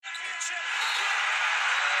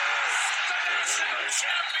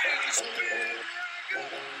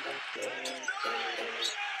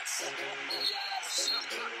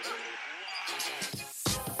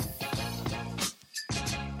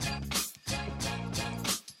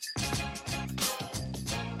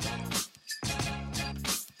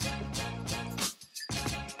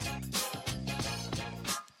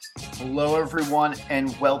Hello, everyone,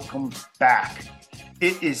 and welcome back.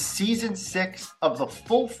 It is season 6 of the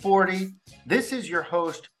Full 40. This is your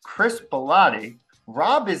host, Chris Bellotti.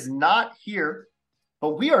 Rob is not here,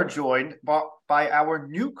 but we are joined by our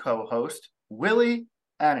new co-host, Willie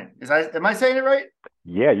Annan. Am I saying it right?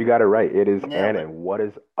 Yeah, you got it right. It is Nailed Annan. What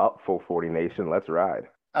is up, Full 40 Nation? Let's ride.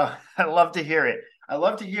 Oh, I love to hear it.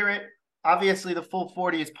 Obviously, the Full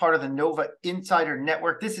 40 is part of the Nova Insider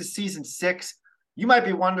Network. This is season 6. You might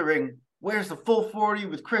be wondering, where's the Full 40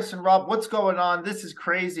 with Chris and Rob? What's going on? This is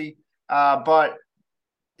crazy. But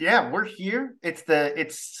yeah, we're here.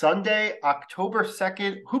 It's Sunday, October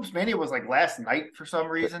 2nd. Hoops Mania was like last night for some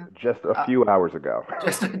reason. Just a few hours ago.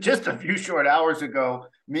 Just a few short hours ago,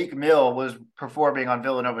 Meek Mill was performing on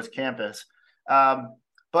Villanova's campus.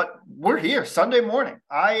 But we're here Sunday morning.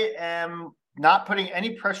 I am not putting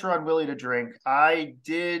any pressure on Willie to drink. I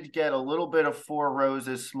did get a little bit of Four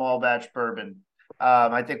Roses small batch bourbon.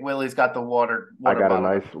 I think Willie's got the water I got bottle.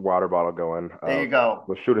 a nice water bottle going. There you go.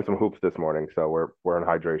 We're shooting some hoops this morning, so we're in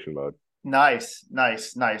hydration mode. Nice.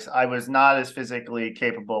 I was not as physically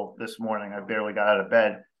capable this morning. I barely got out of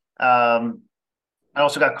bed. I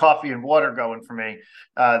also got coffee and water going for me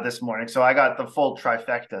this morning, so I got the full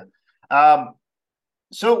trifecta.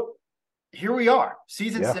 So here we are,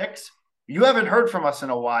 season 6. You haven't heard from us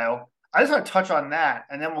in a while. I just want to touch on that,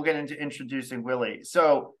 and then we'll get into introducing Willie.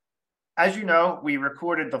 So, as you know, we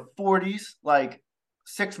recorded the 40s like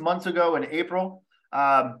 6 months ago in April.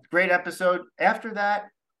 Great episode. After that,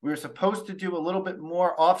 we were supposed to do a little bit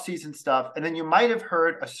more off-season stuff, and then you might have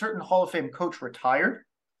heard a certain Hall of Fame coach retired.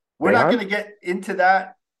 We're not going to get into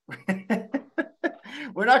that.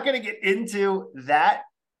 We're not going to get into that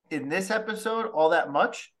in this episode all that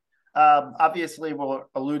much. Obviously, we'll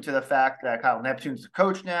allude to the fact that Kyle Neptune's the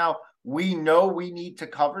coach now. We know we need to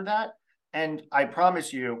cover that, and I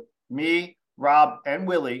promise you, me, Rob, and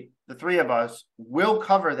Willie, the three of us, will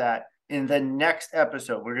cover that in the next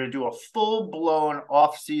episode. We're going to do a full-blown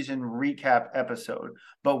off-season recap episode.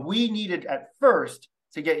 But we needed at first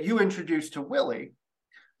to get you introduced to Willie,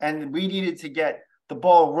 and we needed to get the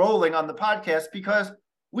ball rolling on the podcast because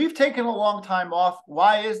we've taken a long time off.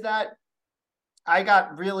 Why is that? I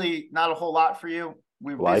got really not a whole lot for you.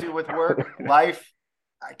 We were busy with work, life.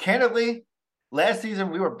 Candidly, last season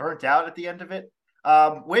we were burnt out at the end of it.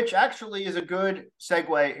 Which actually is a good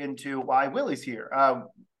segue into why Willie's here.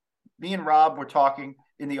 Me and Rob were talking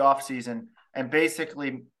in the off season and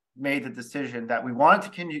basically made the decision that we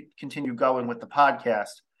wanted to continue going with the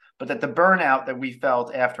podcast, but that the burnout that we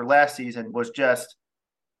felt after last season was just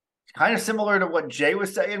kind of similar to what Jay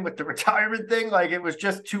was saying with the retirement thing. Like it was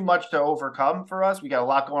just too much to overcome for us. We got a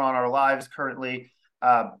lot going on in our lives currently.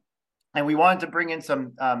 And we wanted to bring in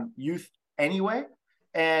some youth anyway.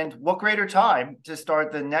 And what greater time to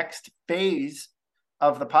start the next phase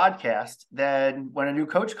of the podcast than when a new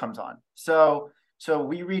coach comes on. So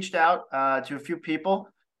we reached out to a few people.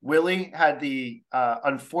 Willie had the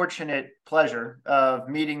unfortunate pleasure of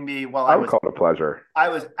meeting me while I would call it a pleasure. I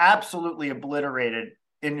was absolutely obliterated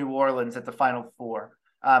in New Orleans at the Final Four.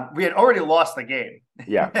 We had already lost the game.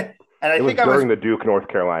 Yeah. And it was during the Duke North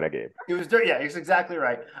Carolina game. It was during, it's exactly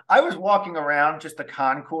right. I was walking around just the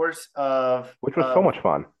concourse of, which was so much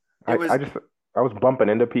fun. I was bumping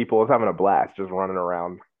into people. I was having a blast, just running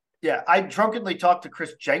around. Yeah, I drunkenly talked to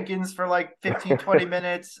Chris Jenkins for like 15, 20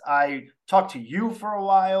 minutes. I talked to you for a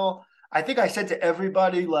while. I think I said to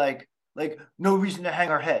everybody like no reason to hang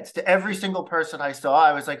our heads. To every single person I saw,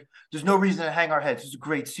 I was like, there's no reason to hang our heads. It's a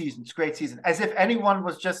great season. It's a great season. As if anyone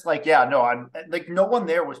was just like, yeah, no, I'm like, no one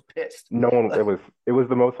there was pissed. No one, like, it was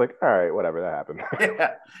the most like, all right, whatever, that happened.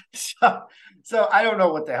 Yeah. So I don't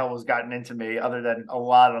know what the hell was gotten into me other than a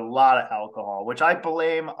lot of alcohol, which I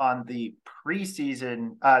blame on the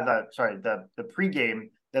preseason, the pregame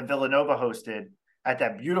that Villanova hosted at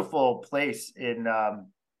that beautiful place in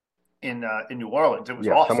New Orleans. It was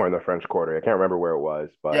awesome. Somewhere in the French Quarter. I can't remember where it was,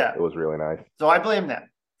 but it was really nice. So I blame them.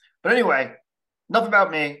 But anyway, enough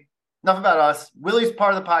about me, enough about us. Willie's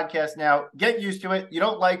part of the podcast now. Get used to it. You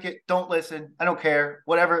don't like it, don't listen. I don't care,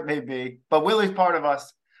 whatever it may be. But Willie's part of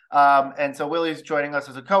us. And so Willie's joining us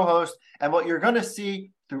as a co-host. And what you're going to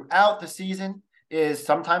see throughout the season is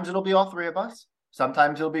sometimes it'll be all three of us.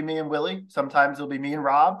 Sometimes it'll be me and Willie. Sometimes it'll be me and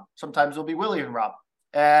Rob. Sometimes it'll be Willie and Rob.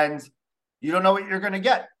 And you don't know what you're going to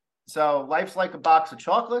get. So life's like a box of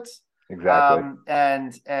chocolates. Exactly.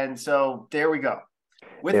 And so there we go.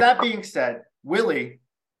 With If that being said, Willie,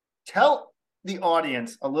 tell the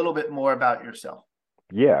audience a little bit more about yourself.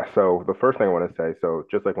 Yeah, so the first thing I want to say, so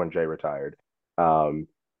just like when Jay retired, um,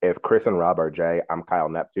 if Chris and Rob are Jay, I'm Kyle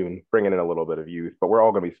Neptune, bringing in a little bit of youth, but we're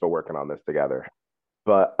all going to be still working on this together.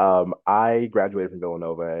 But I graduated from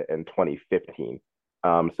Villanova in 2015.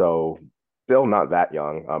 So still not that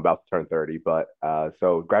young. I'm about to turn 30, but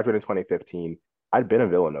so graduated in 2015. I'd been a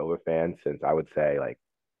Villanova fan since I would say like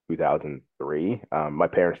 2003. My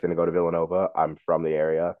parents didn't go to Villanova. I'm from the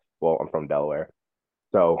area. Well, I'm from Delaware.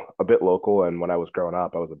 So a bit local. And when I was growing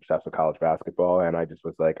up, I was obsessed with college basketball. And I just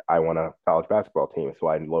was like, I want a college basketball team. So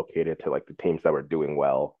I located to like the teams that were doing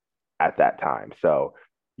well at that time. So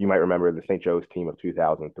you might remember the St. Joe's team of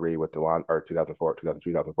 2003 with Delon, or 2004,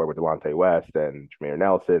 2003, 2004 with Delonte West and Jameer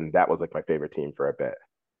Nelson. That was like my favorite team for a bit.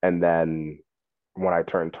 And then when I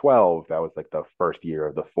turned 12, that was like the first year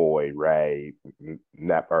of the Foy, Ray,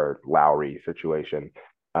 or Lowry situation.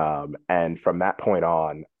 And from that point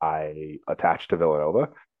on, I attached to Villanova.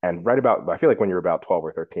 And right about, I feel like when you're about 12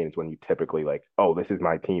 or 13 is when you typically like, oh, this is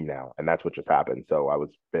my team now. And that's what just happened. So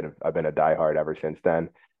I've been a diehard ever since then.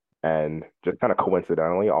 And just kind of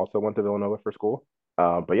coincidentally also went to Villanova for school.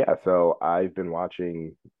 But yeah, so I've been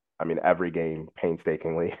watching, I mean, every game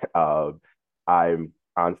painstakingly. I'm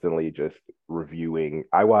constantly just reviewing.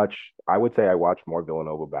 I would say I watch more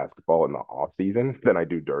Villanova basketball in the off season than I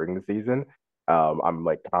do during the season. I'm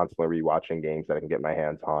like constantly rewatching games that I can get my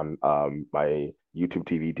hands on. My YouTube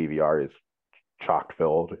TV DVR is chock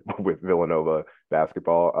filled with Villanova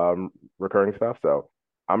basketball recurring stuff. So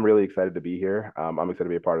I'm really excited to be here. I'm excited to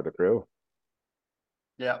be a part of the crew.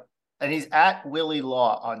 Yeah. And he's at Willie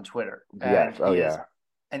Law on Twitter. Yes. And Oh he is yeah.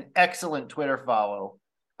 an excellent Twitter follow.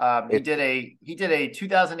 It's He did a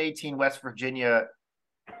 2018 West Virginia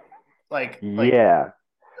like like yeah.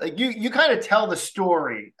 you kind of tell the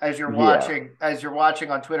story Yeah. as you're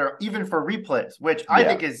watching on Twitter, even for replays, which Yeah. I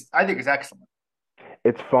think is excellent.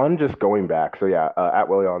 It's fun just going back. So yeah, at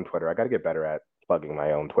Willie on Twitter. I got to get better at plugging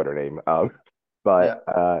my own Twitter name. Yeah.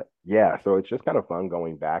 But yeah, so it's just kind of fun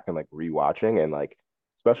going back and like rewatching and like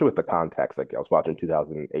especially with the context. Like I was watching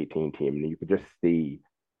 2018 team and you could just see.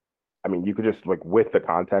 I mean, you could just like with the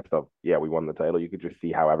context of yeah, we won the title. You could just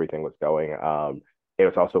see how everything was going. It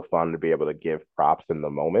was also fun to be able to give props in the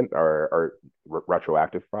moment or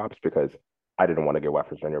retroactive props because I didn't want to give West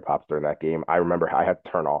Virginia props during that game. I remember I had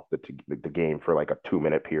to turn off the game for like a 2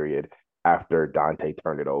 minute period after Dante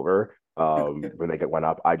turned it over. When they went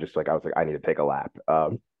up, I was like I need to take a lap.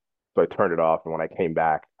 So I turned it off, and when I came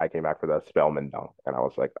back for the Spellman dunk, and I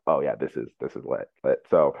was like, oh yeah, this is lit.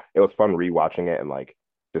 So it was fun rewatching it and like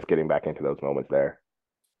just getting back into those moments there.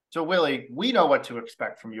 So Willie, we know what to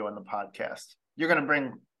expect from you on the podcast. You're going to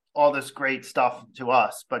bring all this great stuff to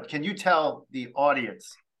us, but can you tell the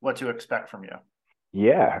audience what to expect from you?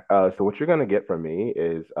 Yeah. So what you're gonna get from me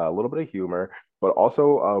is a little bit of humor, but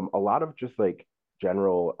also a lot of just like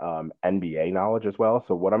general NBA knowledge as well.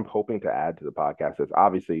 So what I'm hoping to add to the podcast is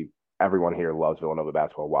obviously everyone here loves Villanova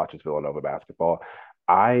basketball, watches Villanova basketball.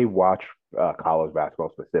 I watch college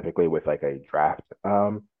basketball specifically with like a draft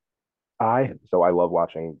eye. So I love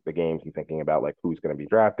watching the games and thinking about like who's going to be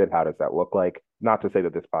drafted, how does that look like? Not to say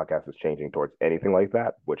that this podcast is changing towards anything like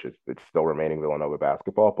that, which is it's still remaining Villanova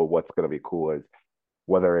basketball. But what's going to be cool is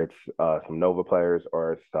whether it's some Nova players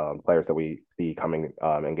or some players that we see coming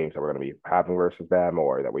in games that we're going to be having versus them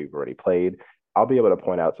or that we've already played. I'll be able to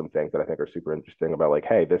point out some things that I think are super interesting about like,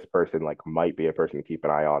 hey, this person like might be a person to keep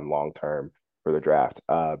an eye on long term for the draft.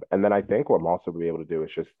 And then I think what I'm also be able to do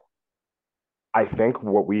is just I think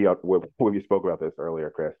what we spoke about this earlier,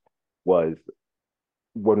 Chris, was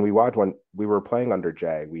when we were playing under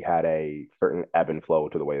Jay, we had a certain ebb and flow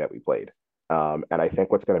to the way that we played. And I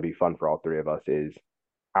think what's going to be fun for all three of us is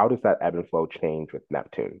how does that ebb and flow change with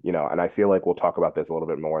Neptune? You know, and I feel like we'll talk about this a little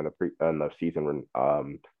bit more in the season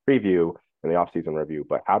preview and the off season review.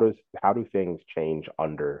 But how do things change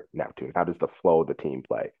under Neptune? How does the flow of the team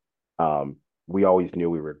play? We always knew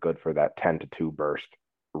we were good for that 10-2 burst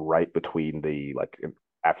right between the like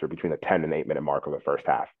after between the 10 and 8 minute mark of the first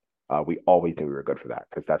half. We always knew we were good for that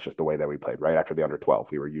because that's just the way that we played. Right after the under 12,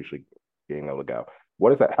 we were usually being able to go.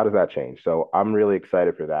 What is that? How does that change? So I'm really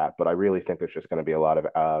excited for that, but I really think there's just going to be a lot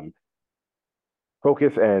of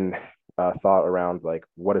focus and thought around like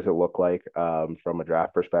what does it look like from a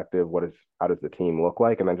draft perspective? How does the team look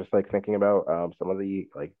like? And then just like thinking about some of the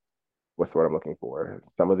like what's the word I'm looking for?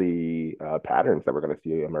 Some of the patterns that we're going to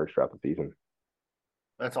see emerge throughout the season.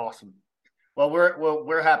 That's awesome. Well,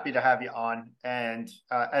 we're happy to have you on, and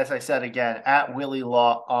as I said again, at Willie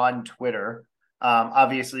Law on Twitter.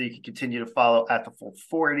 Obviously, you can continue to follow at the Full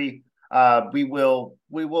 40. We will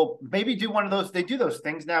maybe do one of those. They do those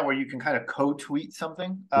things now where you can kind of co-tweet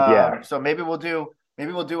something. Yeah, So maybe we'll do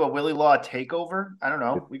a Willie Law takeover. I don't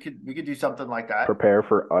know. We could do something like that. prepare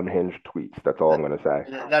for unhinged tweets. That's all I'm going to say.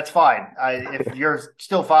 That's fine. If you're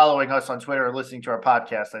still following us on Twitter or listening to our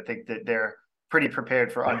podcast, I think that they're pretty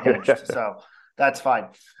prepared for unhinged. So that's fine.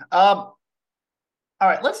 All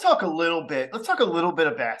right, let's talk a little bit. Let's talk a little bit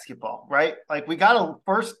of basketball, right? Like we got a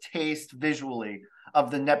first taste visually of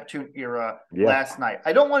the Neptune era Yeah, last night.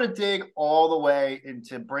 I don't want to dig all the way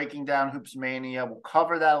into breaking down Hoops Mania. We'll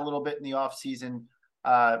cover that a little bit in the offseason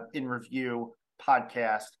in review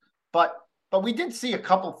podcast. But we did see a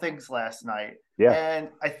couple things last night. yeah. And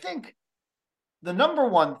I think the number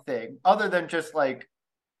one thing, other than just like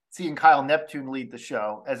seeing Kyle Neptune lead the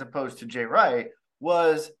show as opposed to Jay Wright,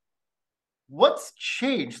 was what's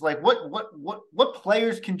changed? Like what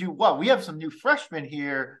players can do what? We have some new freshmen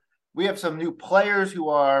here. We have some new players who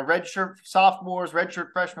are redshirt sophomores,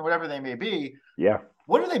 redshirt freshmen, whatever they may be. Yeah.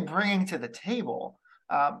 What are they bringing to the table?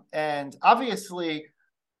 And obviously,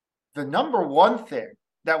 the number one thing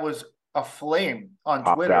that was aflame on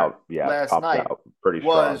Popped Twitter out. Yeah, last popped night out pretty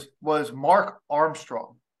strong. was Mark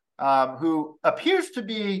Armstrong, who appears to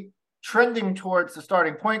be trending towards the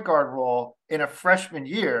starting point guard role in a freshman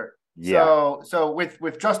year. Yeah, So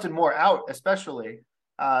with Justin Moore out, especially,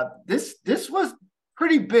 this was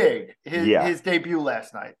pretty big. yeah. His debut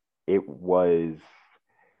last night. It was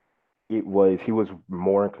he was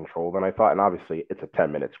more in control than I thought. And obviously it's a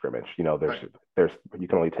 10-minute scrimmage. Right. There's you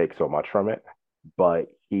can only take so much from it. But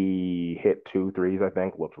he hit 2 threes, I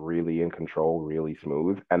think, looked really in control, really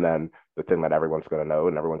smooth. And then the thing that everyone's gonna know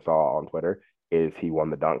and everyone saw on Twitter is he won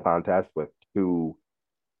the dunk contest with two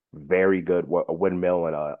very good a windmill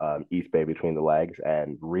and a East Bay between the legs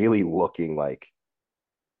and really looking like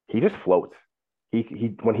he just floats.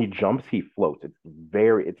 He when he jumps, he floats.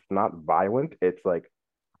 It's not violent. It's like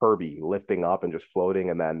Herbie lifting up and just floating,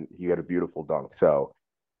 and then he had a beautiful dunk. So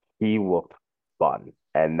he looked fun.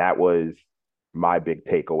 And that was my big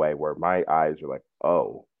takeaway where my eyes were like,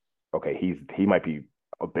 oh, okay, he might be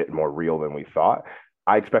a bit more real than we thought.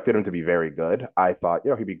 I expected him to be very good. I thought,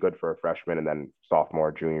 he'd be good for a freshman and then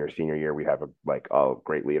sophomore, junior, senior year, we have a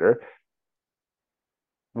great leader.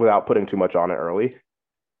 Without putting too much on it early,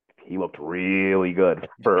 he looked really good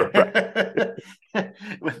for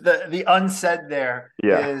With the unsaid there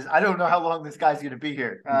yeah. is I don't know how long this guy's going to be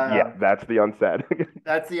here. Yeah, that's the unsaid.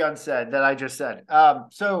 That's the unsaid that I just said.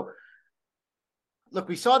 So look,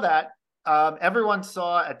 we saw that. Everyone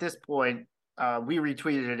saw at this point. We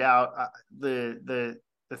retweeted it out. The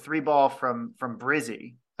three ball from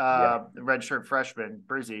Brizzy, Yeah. the redshirt freshman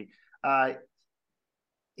Brizzy.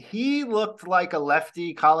 He looked like a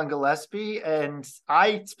lefty Colin Gillespie, and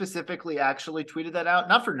I specifically actually tweeted that out,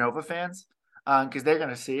 not for Nova fans, because they're going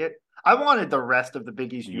to see it. I wanted the rest of the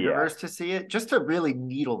Big East universe to see it, just to really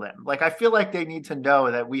needle them. Like I feel like they need to know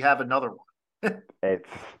that we have another one. It's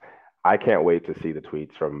I can't wait to see the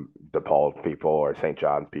tweets from DePaul people or St.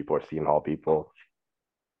 John's people or Seton Hall people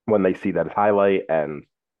when they see that highlight. And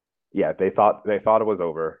yeah, they thought it was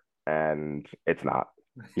over, and it's not.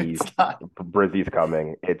 He's It's not. Brizzy's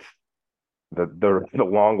coming. It's the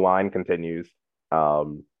long line continues.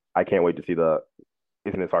 I can't wait to see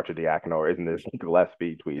isn't this Archidiakono or isn't this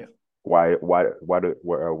Gillespie tweets? Yeah.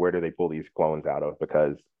 Where do they pull these clones out of?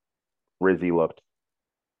 Because Brizzy looked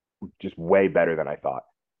just way better than I thought.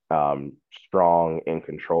 Strong, in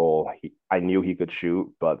control. I knew he could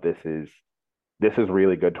shoot, but this is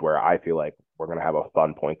really good to where I feel like we're gonna have a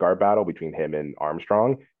fun point guard battle between him and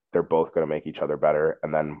Armstrong. They're both gonna make each other better,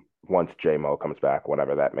 and then once JMO comes back,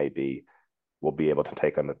 whenever that may be, we'll be able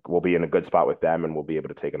to we'll be in a good spot with them, and we'll be able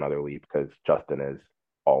to take another leap because Justin is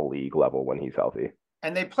all league level when he's healthy.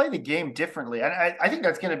 And they play the game differently. And I think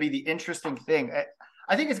that's going to be the interesting thing.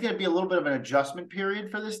 I think it's going to be a little bit of an adjustment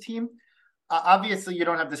period for this team. Obviously, you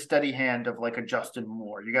don't have the steady hand of like a Justin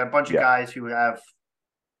Moore. You got a bunch of guys who have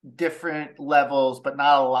different levels, but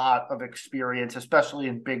not a lot of experience, especially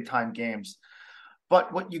in big time games.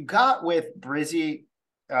 But what you got with Brizzy,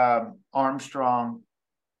 Armstrong,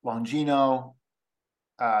 Longino,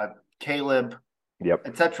 Caleb,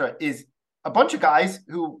 etc., is a bunch of guys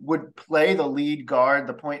who would play the lead guard,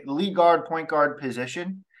 point guard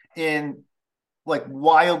position in like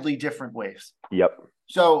wildly different ways. Yep.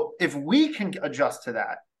 So if we can adjust to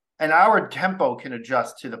that and our tempo can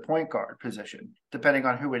adjust to the point guard position, depending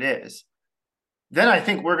on who it is, then I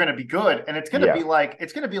think we're going to be good. And it's going to be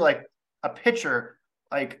like a pitcher,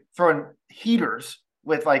 like throwing heaters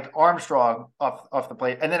with like Armstrong off the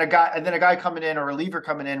plate. And then a guy coming in or a reliever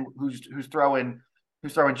coming in who's throwing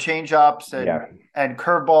change ups and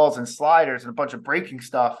curveballs and sliders and a bunch of breaking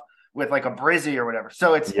stuff. with like a Brizzy or whatever.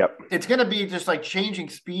 So Yep. it's going to be just like changing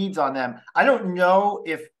speeds on them. I don't know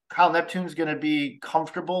if Kyle Neptune's going to be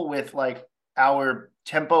comfortable with like our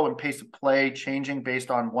tempo and pace of play changing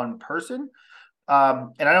based on one person.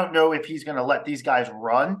 And I don't know if he's going to let these guys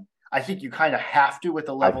run. I think you kind of have to with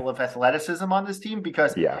the I level of athleticism on this team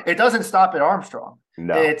because yeah. it doesn't stop at Armstrong.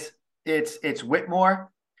 No. It's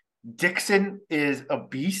Whitmore. Dixon is a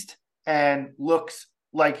beast and looks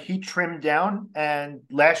like he trimmed down. And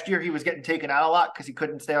last year he was getting taken out a lot because he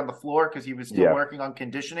couldn't stay on the floor because he was still Yeah. working on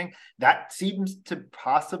conditioning. That seems to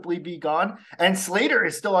possibly be gone. And Slater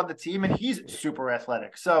is still on the team and he's super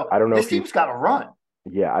athletic. So I don't know this if you team's got to run.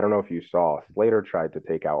 Yeah, I don't know if you saw. Slater tried to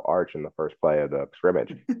take out Arch in the first play of the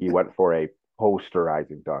scrimmage. He went for a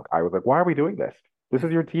posterizing dunk. I was like, why are we doing this? This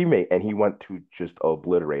is your teammate. And he went to just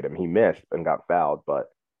obliterate him. He missed and got fouled. But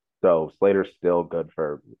so Slater's still good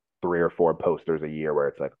for 3 or 4 posters a year where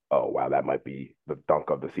it's like, oh, wow, that might be the dunk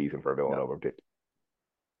of the season for Villanova. Yeah.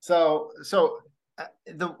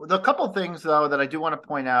 The couple of things though that I do want to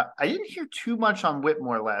point out, I didn't hear too much on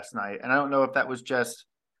Whitmore last night, and I don't know if that was just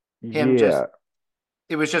him. Yeah.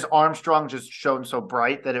 It was just Armstrong just shone so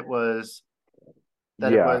bright that it was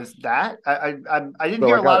Yeah. that. I didn't So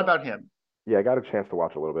hear I a lot got about him. Yeah, I got a chance to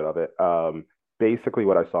watch a little bit of it. Basically,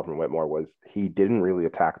 what I saw from Whitmore was he didn't really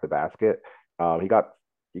attack the basket. He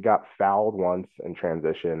got fouled once in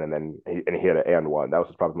transition, and then he had an and one. That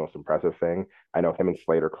was probably the most impressive thing. I know him and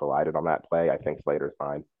Slater collided on that play. I think Slater's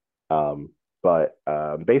fine. But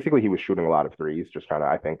basically, he was shooting a lot of threes, just trying to,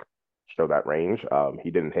 I think, show that range.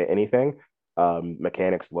 He didn't hit anything.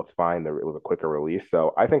 Mechanics looked fine. It was a quicker release,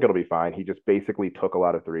 so I think it'll be fine. He just basically took a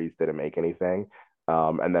lot of threes, didn't make anything.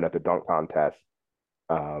 And then at the dunk contest,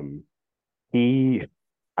 um, he,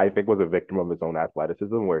 I think, was a victim of his own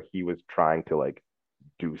athleticism where he was trying to like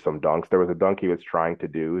do some dunks. There was a dunk he was trying to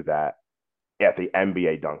do that at the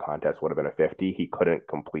NBA dunk contest would have been a 50. He couldn't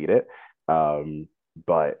complete it.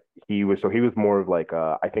 But he was more of like,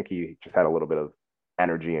 I think he just had a little bit of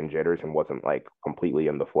energy and jitters and wasn't like completely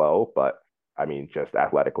in the flow. But I mean, just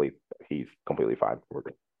athletically, he's completely fine.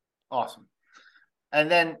 Awesome.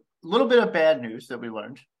 And then a little bit of bad news that we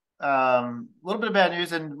learned. A little bit of bad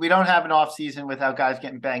news, and we don't have an off season without guys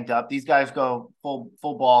getting banged up. These guys go full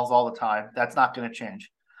balls all the time. That's not going to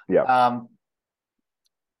change. Yeah.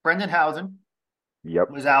 Brendan Housen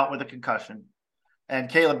Yep. was out with a concussion, and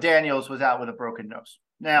Caleb Daniels was out with a broken nose.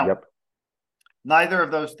 Now, Yep. neither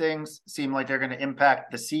of those things seem like they're going to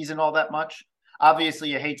impact the season all that much.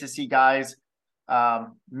 Obviously, you hate to see guys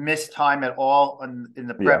miss time at all in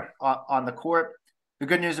the prep on the court. The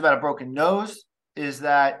good news about a broken nose is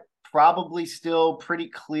that probably still pretty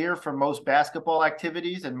clear for most basketball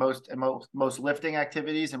activities and most lifting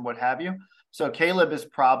activities and what have you. So Caleb is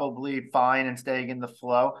probably fine and staying in the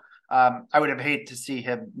flow. I would have hated to see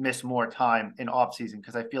him miss more time in off season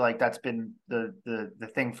because I feel like that's been the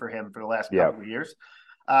thing for him for the last couple of years.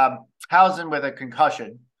 Housen with a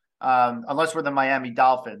concussion, unless we're the Miami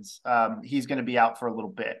Dolphins, he's going to be out for a little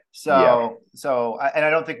bit. And I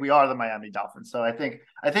don't think we are the Miami Dolphins. So I think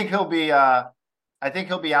he'll be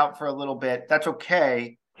out for a little bit. That's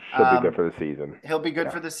okay. Should be good for the season. He'll be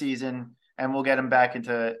good for the season, and we'll get him back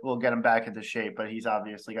into shape. But he's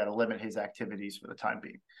obviously got to limit his activities for the time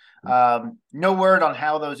being. No word on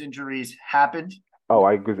how those injuries happened. Oh,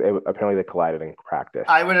 apparently they collided in practice.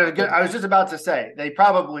 I was just about to say they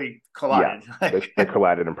probably collided. Yeah, they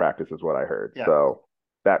collided in practice is what I heard. Yeah. So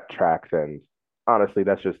that tracks, and honestly,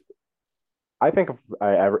 that's just. I think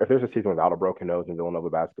if there's a season without a broken nose in Villanova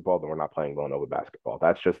basketball, then we're not playing Villanova basketball.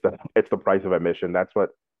 That's just it's the price of admission. That's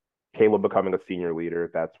what Caleb becoming a senior leader.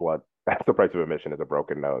 That's the price of admission is a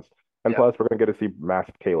broken nose. And plus, we're going to get to see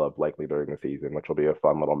masked Caleb likely during the season, which will be a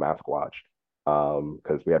fun little mask watch.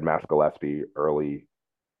 Because we had Mask Gillespie early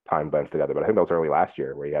time blends together, but I think that was early last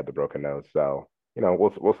year where he had the broken nose. So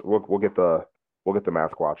we'll get the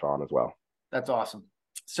mask watch on as well. That's awesome.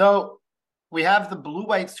 So we have the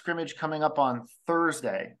blue-white scrimmage coming up on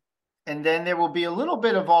Thursday, and then there will be a little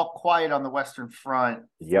bit of all quiet on the Western Front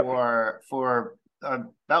for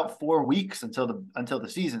about 4 weeks until the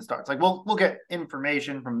season starts. Like we'll get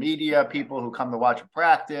information from media, people who come to watch a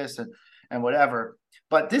practice and whatever.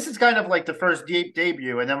 But this is kind of like the first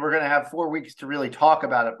debut, and then we're going to have 4 weeks to really talk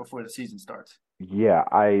about it before the season starts. Yeah,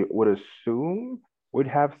 I would assume we'd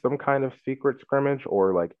have some kind of secret scrimmage,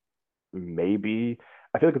 or like maybe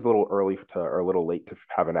I feel like it's a little early or a little late to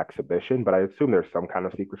have an exhibition, but I assume there's some kind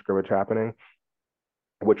of secret scrimmage happening,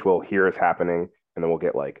 which we'll hear is happening, and then we'll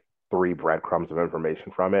get like 3 breadcrumbs of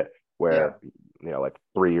information from it. Where like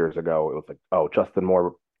 3 years ago, it was like, oh, Justin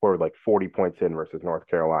Moore scored like 40 points in versus North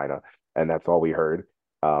Carolina, and that's all we heard.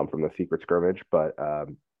 from the secret scrimmage. But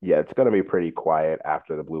yeah, it's going to be pretty quiet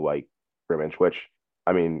after the blue white scrimmage, which,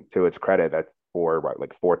 I mean, to its credit, that's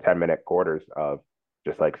like 4 10-minute quarters of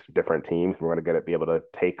just like different teams. We're going to be able to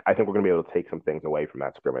take, I think we're going to be able to take some things away from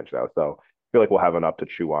that scrimmage, though. So I feel like we'll have enough to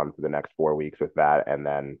chew on for the next 4 weeks with that. And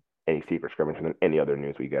then any secret scrimmage and then any other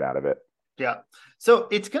news we get out of it. Yeah. So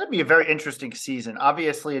it's going to be a very interesting season.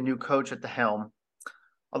 Obviously, a new coach at the helm,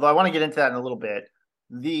 although I want to get into that in a little bit.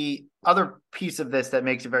 The other piece of this that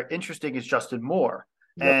makes it very interesting is Justin Moore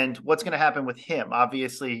Yep. and what's going to happen with him.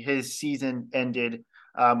 Obviously, his season ended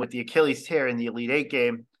with the Achilles tear in the Elite Eight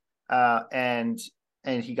game, and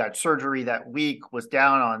he got surgery that week. Was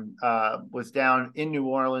down in New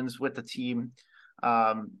Orleans with the team,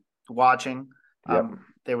 watching. Yep.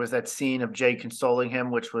 There was that scene of Jay consoling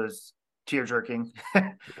him, which was tear jerking,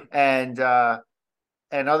 and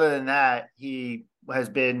other than that, he has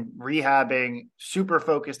been rehabbing, super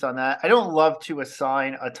focused on that. I don't love to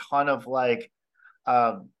assign a ton of like,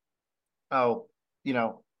 um, oh,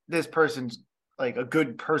 this person's like a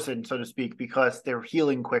good person, so to speak, because they're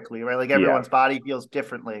healing quickly, right? Like Yeah. everyone's body heals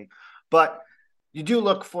differently. But you do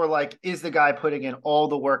look for like, is the guy putting in all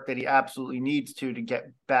the work that he absolutely needs to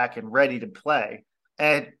get back and ready to play?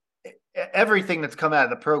 And everything that's come out of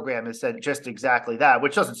the program has said just exactly that,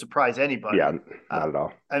 which doesn't surprise Yeah. anybody. Uh, Not at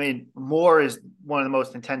all. I mean, Moore is one of the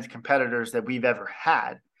most intense competitors that we've ever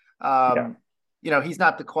had. Yeah. He's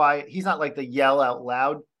not he's not like the yell out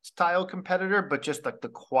loud style competitor, but just like the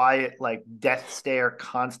quiet, like death stare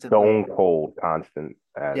constantly. Stone cold, constant.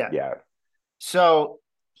 And Yeah. yeah. So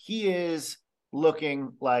he is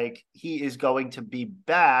looking like he is going to be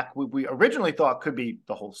back. We originally thought could be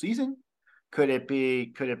the whole season. Could it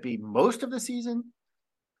be most of the season?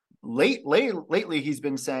 Lately, he's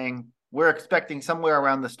been saying we're expecting somewhere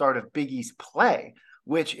around the start of Big East play,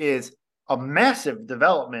 which is a massive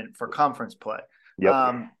development for conference play.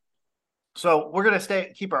 Yep. So we're going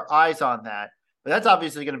to keep our eyes on that. But that's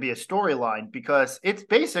obviously going to be a storyline because it's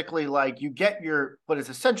basically like you get what is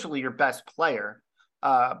essentially your best player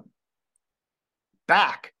uh,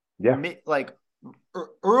 back Yeah.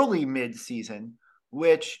 early mid season,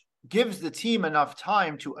 which gives the team enough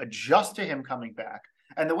time to adjust to him coming back.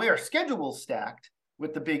 And the way our schedule is stacked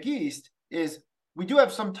with the Big East is we do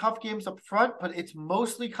have some tough games up front, but it's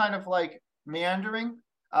mostly kind of like meandering.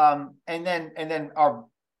 And then our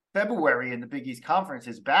February in the Big East Conference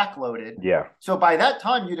is backloaded. Yeah. So by that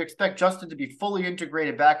time, you'd expect Justin to be fully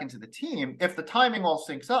integrated back into the team if the timing all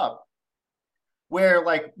syncs up, where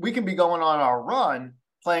like we can be going on our run,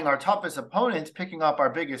 playing our toughest opponents, picking up our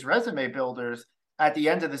biggest resume builders at the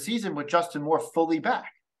end of the season with Justin Moore fully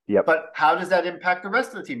back. Yep. But how does that impact the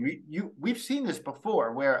rest of the team? We've seen this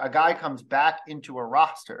before where a guy comes back into a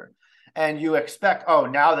roster and you expect, oh,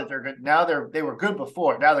 now that they're good, they were good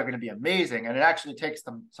before, now they're going to be amazing. And it actually takes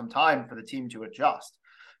them some time for the team to adjust.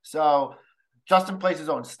 So Justin plays his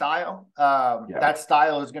own style. That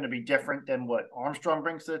style is going to be different than what Armstrong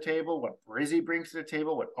brings to the table, what Brizzy brings to the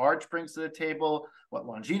table, what Arch brings to the table, what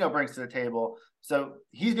Longino brings to the table. So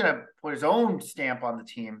he's going to put his own stamp on the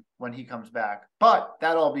team when he comes back. But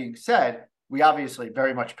that all being said, we obviously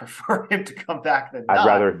very much prefer him to come back than not. I'd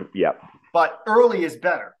rather, yeah. But early is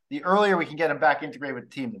better. The earlier we can get him back integrated with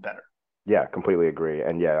the team, the better. Yeah, completely agree.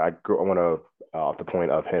 And yeah, I want to, off the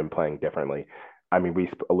point of him playing differently. I mean, we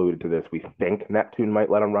alluded to this. We think Neptune might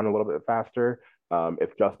let him run a little bit faster.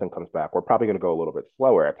 If Justin comes back, we're probably going to go a little bit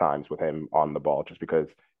slower at times with him on the ball, just because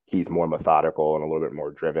he's more methodical and a little bit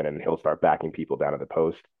more driven, and he'll start backing people down at the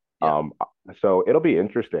post. Yeah. So it'll be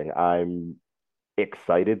interesting. I'm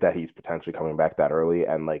excited that he's potentially coming back that early,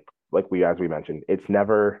 and as we mentioned,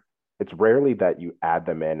 it's rarely that you add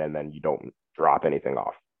them in and then you don't drop anything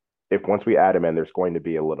off. If once we add him in, there's going to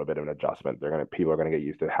be a little bit of an adjustment. People are going to get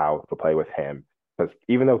used to how to play with him. Because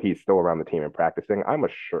even though he's still around the team and practicing, I'm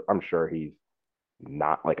sure he's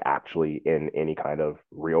not like actually in any kind of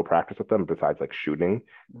real practice with them besides like shooting.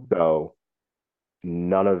 So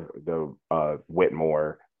none of the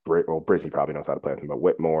Whitmore, Brizzy probably knows how to play with him, but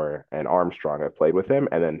Whitmore and Armstrong have played with him,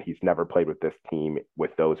 and then he's never played with this team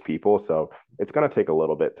with those people. So it's going to take a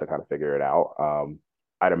little bit to kind of figure it out.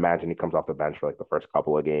 I'd imagine he comes off the bench for like the first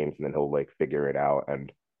couple of games, and then he'll like figure it out,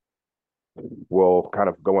 and we'll kind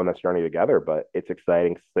of go on this journey together. But it's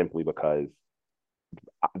exciting simply because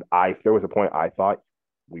there was a point I thought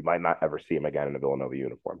we might not ever see him again in a Villanova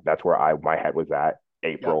uniform. That's where my head was at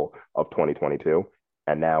April of 2022.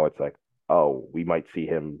 And now it's like, oh, we might see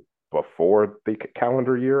him before the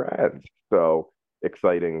calendar year ends. So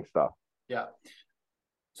exciting stuff. Yeah.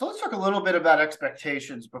 So let's talk a little bit about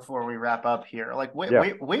expectations before we wrap up here. Like, where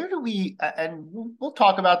do we? And we'll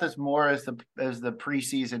talk about this more as the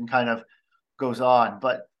preseason kind of goes on.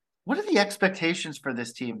 But what are the expectations for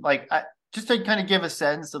this team? Just to kind of give a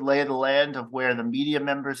sense, the lay of the land of where the media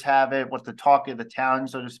members have it, what the talk of the town,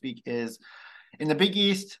 so to speak, is. In the Big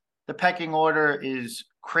East, the pecking order is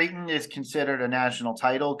Creighton is considered a national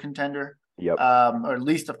title contender, Yep. or at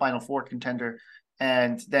least a Final Four contender.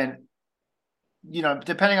 And then,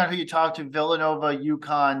 depending on who you talk to, Villanova,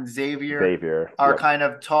 UConn, Xavier Xavier. are Yep. kind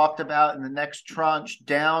of talked about in the next tranche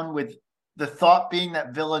down, with the thought being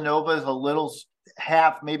that Villanova is a little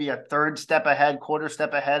half, maybe a third step ahead, quarter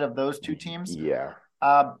step ahead of those two teams. Yeah.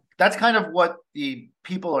 That's kind of what the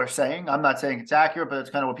people are saying. I'm not saying it's accurate, but it's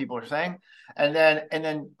kind of what people are saying. And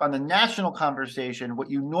then on the national conversation, what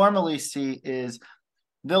you normally see is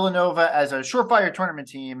Villanova as a surefire tournament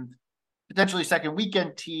team, potentially second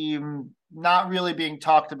weekend team, not really being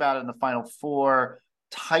talked about in the Final Four,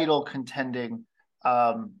 title contending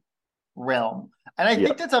realm. And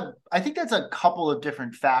Yep. I think that's a couple of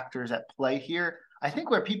different factors at play here. I think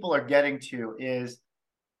where people are getting to is,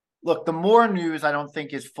 look, the more news I don't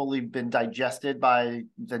think is fully been digested by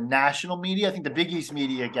the national media. I think the Big East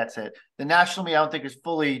media gets it. The national media I don't think is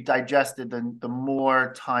fully digested the more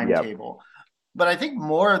Yep. timetable. But I think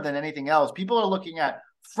more than anything else, people are looking at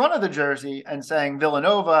front of the jersey and saying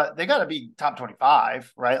Villanova, they got to be top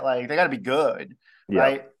 25, right? Like they got to be good, Yep.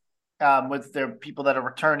 right? With their people that are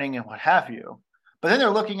returning and what have you. But then they're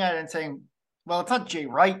looking at it and saying, well, it's not Jay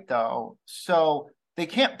Wright though. So they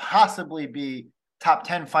can't possibly be top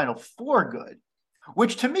 10 Final Four good,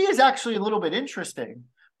 which to me is actually a little bit interesting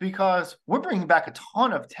because we're bringing back a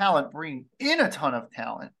ton of talent, bringing in a ton of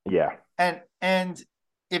talent. Yeah. And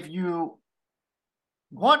if you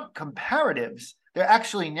want comparatives, there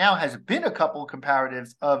actually now has been a couple of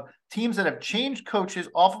comparatives of teams that have changed coaches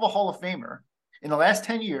off of a Hall of Famer in the last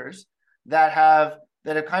 10 years that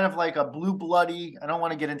are kind of like a blue bloody, I don't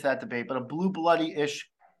want to get into that debate, but a blue bloody-ish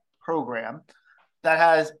program that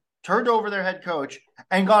has turned over their head coach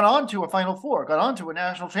and gone on to a Final Four, gone on to a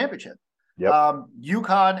national championship. Yep.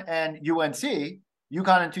 UConn and UNC,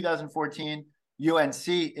 UConn in 2014, UNC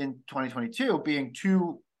in 2022 being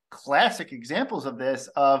two classic examples of this,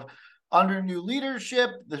 of under new leadership.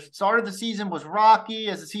 The start of the season was rocky.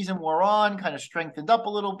 As the season wore on, kind of strengthened up a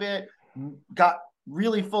little bit, got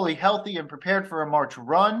really fully healthy and prepared for a March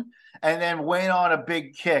run, and then went on a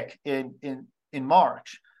big kick in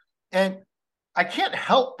March. And I can't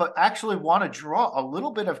help but actually want to draw a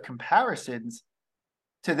little bit of comparisons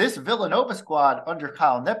to this Villanova squad under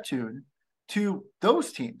Kyle Neptune to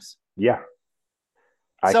those teams. Yeah.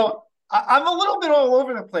 I So I'm a little bit all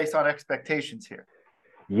over the place on expectations here.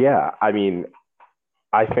 yeah. I mean,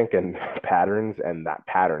 I think in patterns, and that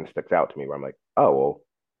pattern sticks out to me where I'm like, oh well,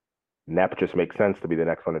 Nep just makes sense to be the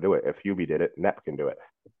next one to do it. If Hubie did it, Nep can do it.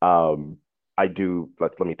 I do.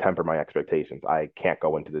 Let me temper my expectations. I can't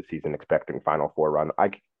go into the season expecting Final Four run.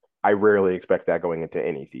 I rarely expect that going into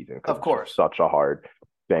any season because Of it's just course. such a hard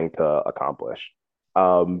thing to accomplish.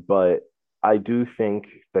 But I do think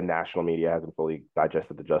the national media hasn't fully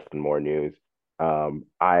digested the Justin Moore news.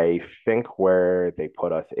 I think where they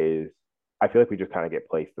put us is, I feel like we just kind of get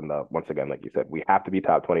placed in the, once again, like you said, we have to be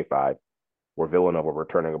top 25. We're Villanova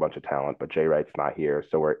returning a bunch of talent, but Jay Wright's not here.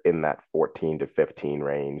 So we're in that 14 to 15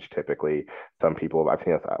 range typically. Some people, I've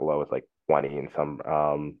seen us as low as like 20 in some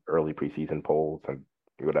early preseason polls and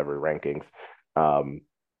whatever rankings. Um,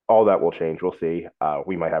 all that will change. We'll see.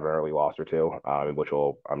 We might have an early loss or two, which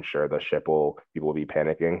will, I'm sure people will be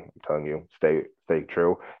panicking. I'm telling you, stay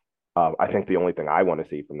true. I think the only thing I want to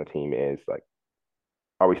see from the team is like,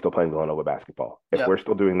 are we still playing Villanova basketball? If we're Yep.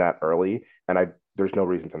 still doing that early, and there's no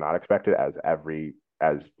reason to not expect it, as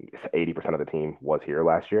 80% of the team was here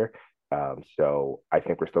last year. So I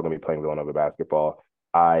think we're still going to be playing Villanova basketball.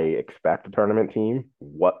 I expect a tournament team.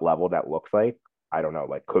 What level that looks like, I don't know.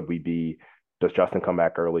 Like, could we be? Does Justin come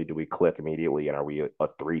back early? Do we click immediately? And are we a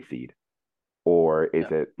 3 seed? Or is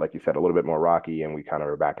Yep. it, like you said, a little bit more rocky and we kind of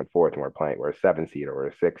are back and forth and we're a 7 seed or we're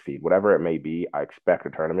a 6 seed, whatever it may be? I expect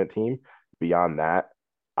a tournament team. Beyond that,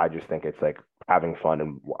 I just think it's like having fun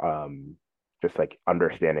and just like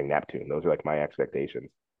understanding Neptune. Those are like my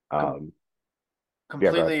expectations. Com- Um,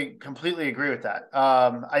 yeah, go ahead. completely agree with that.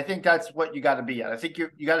 I think that's what you got to be at. I think you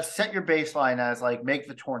got to set your baseline as like make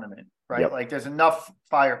the tournament, right? Yep. Like there's enough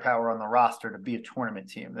firepower on the roster to be a tournament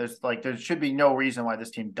team. There should be no reason why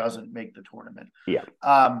this team doesn't make the tournament. Yeah.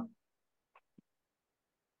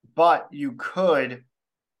 But you could.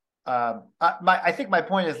 I think my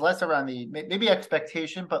point is less around the maybe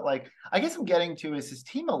expectation, but like I guess I'm getting to is this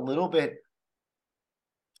team a little bit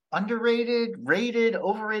underrated, rated,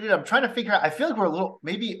 overrated. I'm trying to figure out. I feel like we're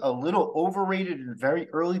maybe a little overrated in the very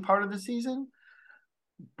early part of the season,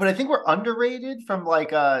 but I think we're underrated from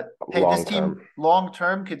like hey, this long team term. long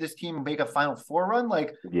term, could this team make a Final Four run?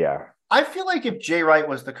 Like Yeah, I feel like if Jay Wright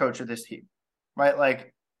was the coach of this team, right?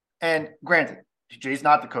 Like, and granted, Jay's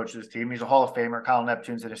not the coach of this team. He's a Hall of Famer. Kyle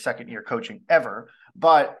Neptune's in his second year coaching ever.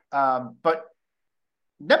 But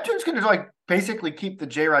Neptune's going to like basically keep the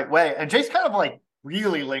Jay Wright way, and Jay's kind of like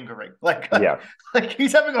really lingering, yeah. like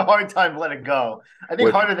he's having a hard time letting go. I think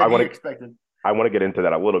Which harder than he expected. I want to get into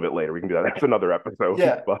that a little bit later. We can do that. That's another episode.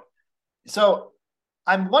 Yeah. But So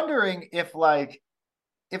I'm wondering if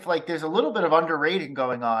there's a little bit of underrating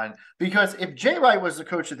going on, because if Jay Wright was the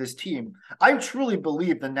coach of this team, I truly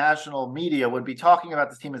believe the national media would be talking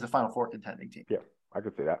about this team as a Final Four contending team. yeah, I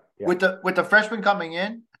could see that. Yeah, With the freshmen coming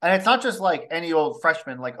in, and it's not just like any old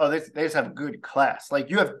freshman, like, oh, they just have good class. Like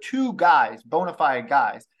you have two guys, bona fide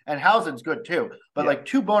guys, and Hausen's good too, but yeah, like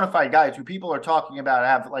two bona fide guys who people are talking about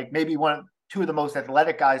have like maybe two of the most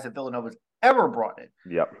athletic guys that Villanova's ever brought in.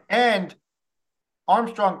 yep, And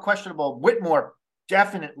Armstrong questionable, Whitmore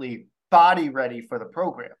definitely body ready for the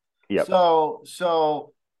program. yep. So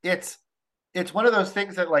it's one of those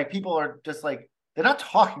things that like people are just like they're not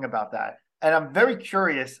talking about that. And I'm very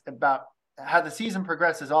curious about how the season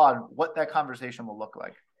progresses on, what that conversation will look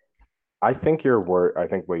like. I think your word. I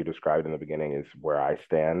think what you described in the beginning is where I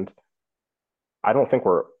stand. I don't think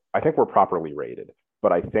we're. I think we're properly rated,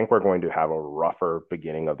 but I think we're going to have a rougher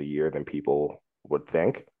beginning of the year than people would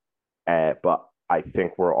think. But I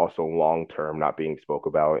think we're also long term not being spoke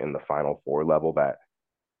about in the Final Four level that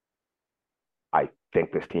I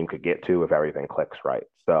think this team could get to if everything clicks right.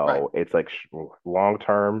 Right. So it's like long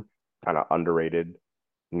term, kind of underrated.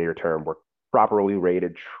 Near term, we're properly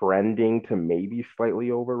rated, trending to maybe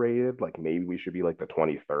slightly overrated. Like maybe we should be like the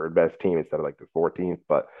 23rd best team instead of like the 14th.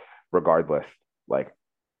 But regardless, like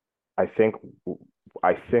I think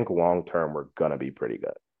I think long term we're gonna be pretty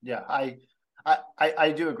good. Yeah,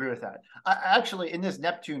 I do agree with that. I actually in this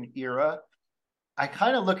Neptune era, I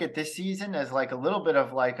kind of look at this season as like a little bit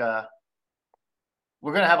of like a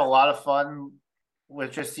we're gonna have a lot of fun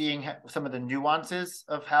with just seeing some of the nuances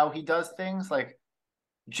of how he does things. Like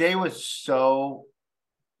Jay was so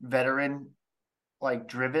veteran like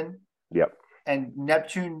driven, Yep. and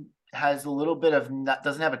Neptune has a little bit of not,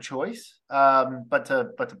 doesn't have a choice, but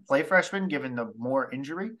to play freshman given the more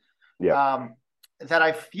injury. Yep. Um, that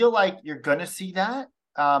I feel like you're gonna see that.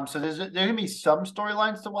 So there's gonna be some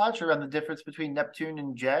storylines to watch around the difference between Neptune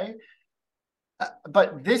and Jay.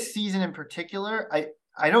 But this season in particular,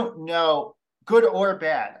 I don't know, good or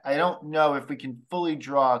bad. I don't know if we can fully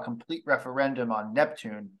draw a complete referendum on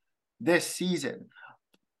Neptune this season.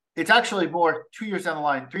 It's actually more 2 years down the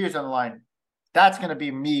line, 3 years down the line. That's going to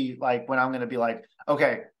be me, like when I'm going to be like,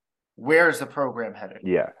 okay, where's the program headed?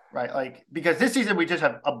 Yeah. Right, like because this season we just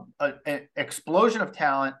have an explosion of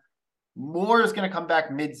talent. More is going to come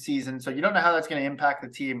back mid-season, so you don't know how that's going to impact the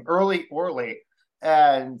team early or late,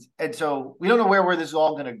 and so we don't know where this is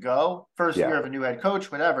all going to go. First Yeah. year of a new head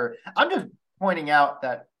coach, whatever. I'm just pointing out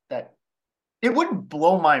that it wouldn't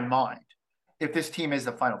blow my mind if this team is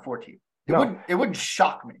the Final Four team. No, It wouldn't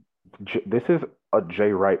shock me. This is a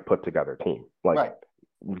Jay Wright put together team. Like Right.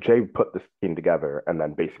 Jay put this team together and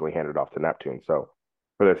then basically handed off to Neptune. So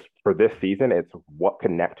for this season, it's what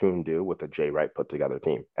can Neptune do with a Jay Wright put together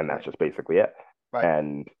team, and that's just basically it. Right.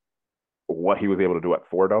 And what he was able to do at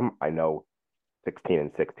Fordham, I know 16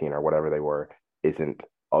 and 16 or whatever they were, isn't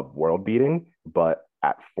a world beating, but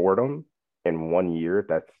at Fordham in 1 year,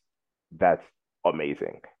 that's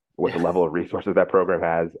amazing with the Yeah. level of resources that program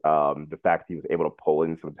has. The fact he was able to pull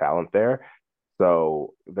in some talent there.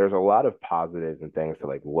 So there's a lot of positives and things to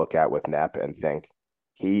like look at with Nep and think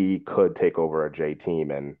he could take over a J team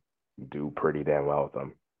and do pretty damn well with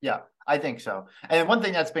them. Yeah, I think so. And one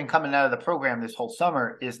thing that's been coming out of the program this whole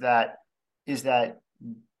summer is that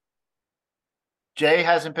Jay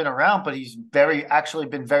hasn't been around, but he's actually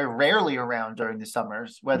been very rarely around during the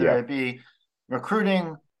summers, whether Yeah, it be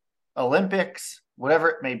recruiting, Olympics, whatever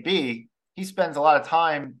it may be. He spends a lot of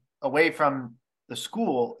time away from the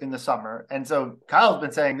school in the summer. And so Kyle's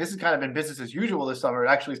been saying this has kind of been business as usual this summer. It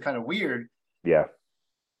actually is kind of weird yeah.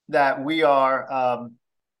 that we are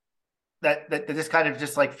that this kind of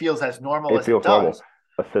just like feels as normal It as it feels normal. does.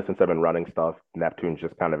 Assistants have been running stuff. Neptune's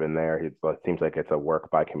just kind of in there. It seems like it's a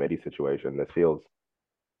work by committee situation. This feels,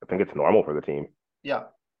 I think it's normal for the team. Yeah,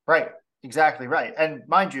 right. Exactly right. And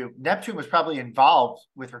mind you, Neptune was probably involved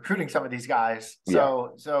with recruiting some of these guys. Yeah,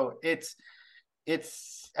 So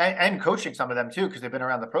and coaching some of them too, because they've been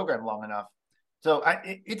around the program long enough. So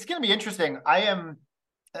it's going to be interesting. I am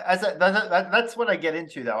that's what I get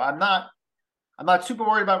into though. I'm not super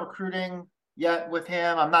worried about recruiting. yet with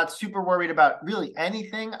him. I'm not super worried about really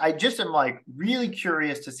anything. I just am like really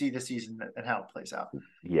curious to see the season and how it plays out.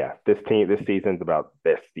 Yeah, this season's about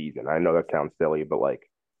this season. I know that sounds silly, but like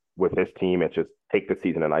with this team, it's just take the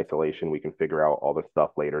season in isolation. We can figure out all the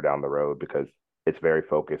stuff later down the road because it's very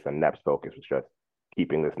focused, and Nep's focus was just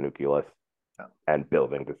keeping this nucleus and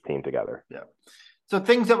building this team together. Yeah. So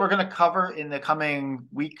things that we're going to cover in the coming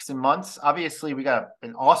weeks and months. Obviously, we got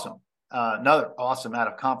another awesome out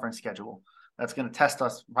of conference schedule that's going to test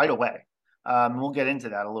us right away. We'll get into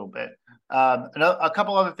that a little bit. A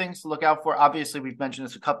couple other things to look out for. Obviously, we've mentioned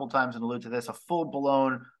this a couple times and alluded to this, a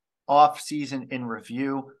full-blown off-season in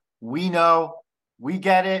review. We know, we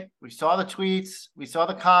get it. We saw the tweets. We saw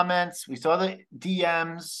the comments. We saw the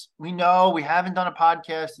DMs. We know we haven't done a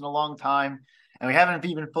podcast in a long time, and we haven't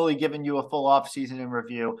even fully given you a full off-season in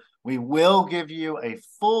review. We will give you a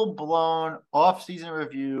full-blown off-season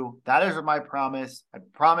review. That is my promise. I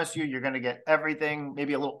promise you, you're going to get everything,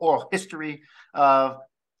 maybe a little oral history of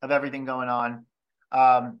everything going on.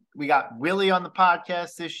 We got Willie on the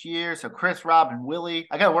podcast this year. So Chris, Rob, and Willie.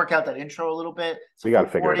 I got to work out that intro a little bit. So we got to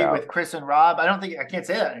figure it out with Chris and Rob. I can't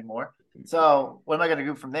say that anymore. So what am I going to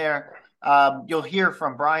do from there? You'll hear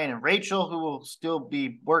from Brian and Rachel, who will still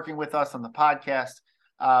be working with us on the podcast.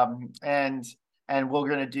 And we're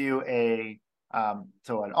going to do an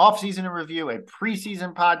off-season review, a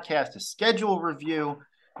preseason podcast, a schedule review.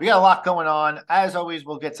 We got a lot going on. As always,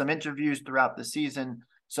 we'll get some interviews throughout the season.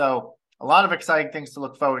 So a lot of exciting things to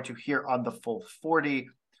look forward to here on the Full 40.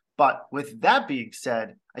 But with that being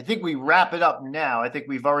said, I think we wrap it up now. I think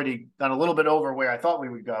we've already done a little bit over where I thought we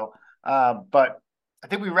would go. But I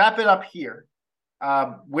think we wrap it up here.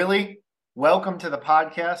 Willie, welcome to the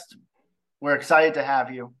podcast. We're excited to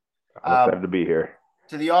have you. I'm excited to be here.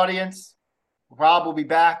 To the audience, Rob will be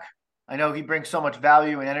back. I know he brings so much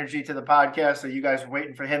value and energy to the podcast, so you guys are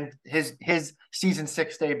waiting for his season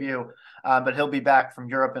 6 debut. But he'll be back from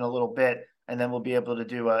Europe in a little bit, and then we'll be able to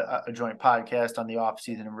do a joint podcast on the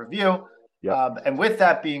off-season in review. Yep. And with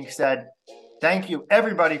that being said, thank you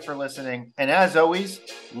everybody for listening. And as always,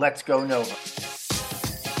 let's go Nova.